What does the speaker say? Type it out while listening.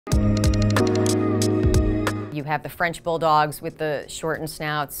You have the French Bulldogs with the shortened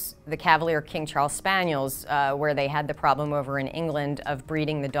snouts, the Cavalier King Charles Spaniels, where they had the problem over in England of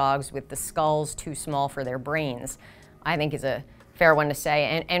breeding the dogs with the skulls too small for their brains, I think is a fair one to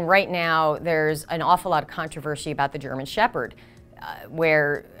say. And right now, there's an awful lot of controversy about the German Shepherd,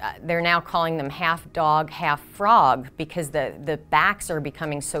 where they're now calling them half dog, half frog, because the backs are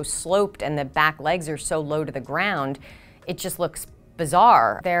becoming so sloped and the back legs are so low to the ground, it just looks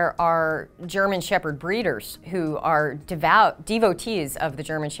bizarre. There are German Shepherd breeders who are devout devotees of the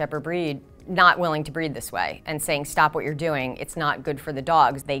German Shepherd breed, not willing to breed this way and saying, stop what you're doing, it's not good for the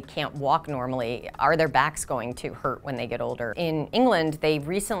dogs, they can't walk normally, are their backs going to hurt when they get older? In England, they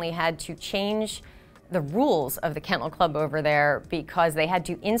recently had to change the rules of the Kennel Club over there because they had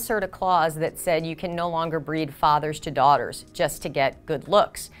to insert a clause that said you can no longer breed fathers to daughters just to get good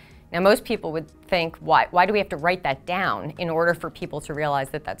looks. Now, most people would think, why do we have to write that down in order for people to realize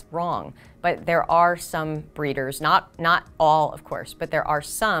that that's wrong? But there are some breeders, not all, of course, but there are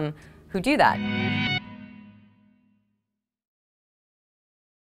some who do that.